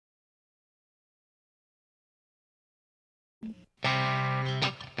Lean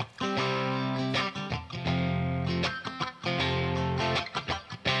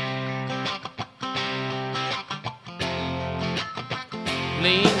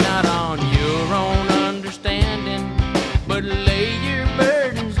not on your own understanding, but lay your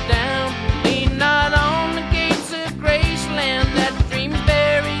burdens down. Lean not on the gates of Graceland, that dream's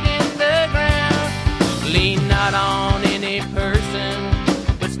buried in the ground. Lean not on any person,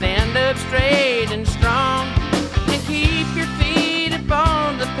 but stand up straight and strong, and keep your feet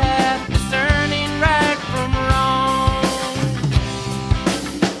upon the path, discerning right from wrong.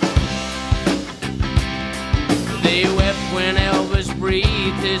 They wept when Elvis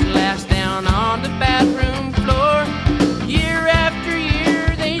breathed his last down on the bathroom floor. Year after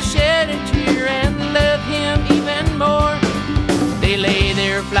year they shed a tear and loved him even more. They lay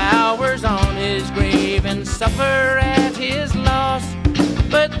their flowers on his grave and suffer at his loss.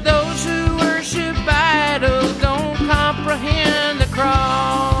 But those who worship idols don't comprehend the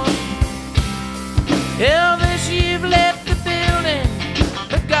cross. Elvis, you've left the building,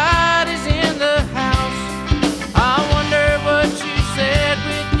 but God is in the house. I wonder what you said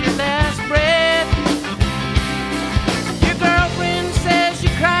with your last breath. Your girlfriend says you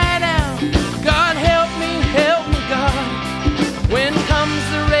cried out, God help me, God. When comes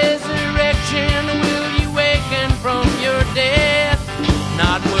the resurrection, will you waken from your death?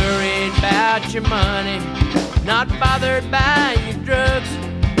 Not worried about your money, not bothered by your drugs.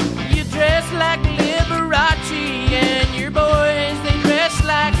 You dress like Liberace and your boys, they dress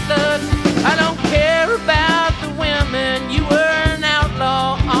like thugs. I don't care about the women, you were an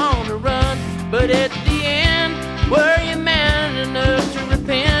outlaw on the run. But at the end, were you man enough to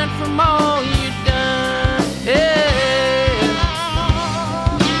repent from all you've done? Yeah.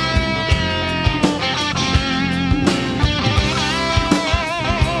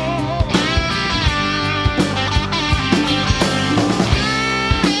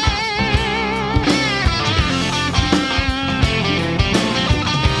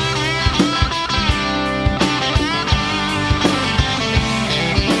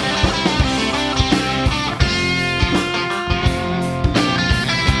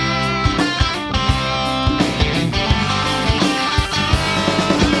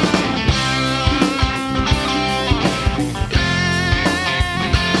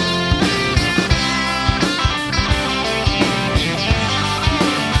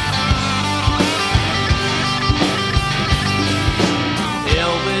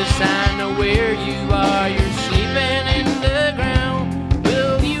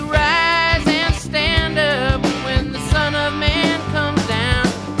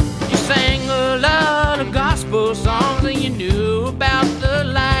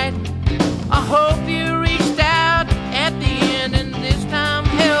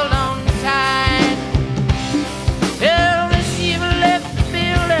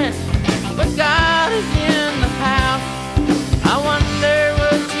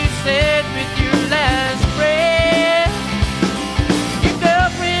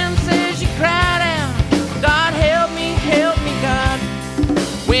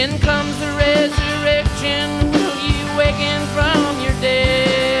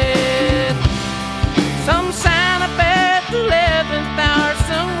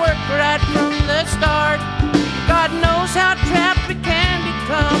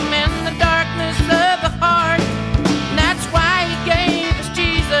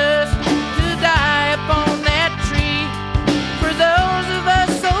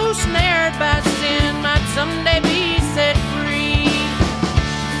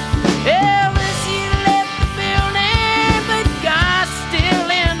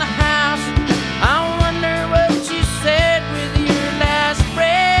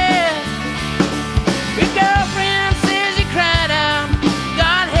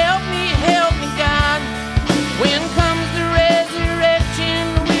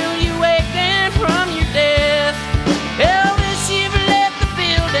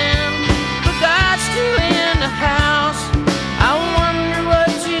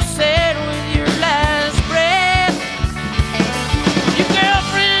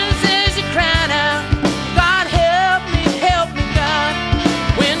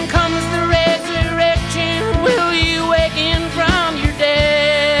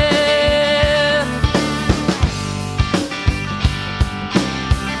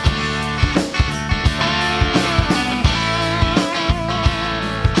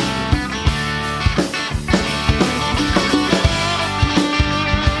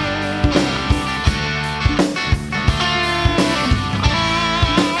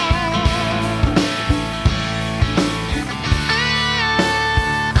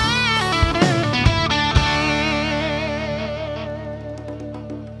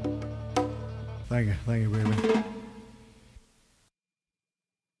 Thank you, baby.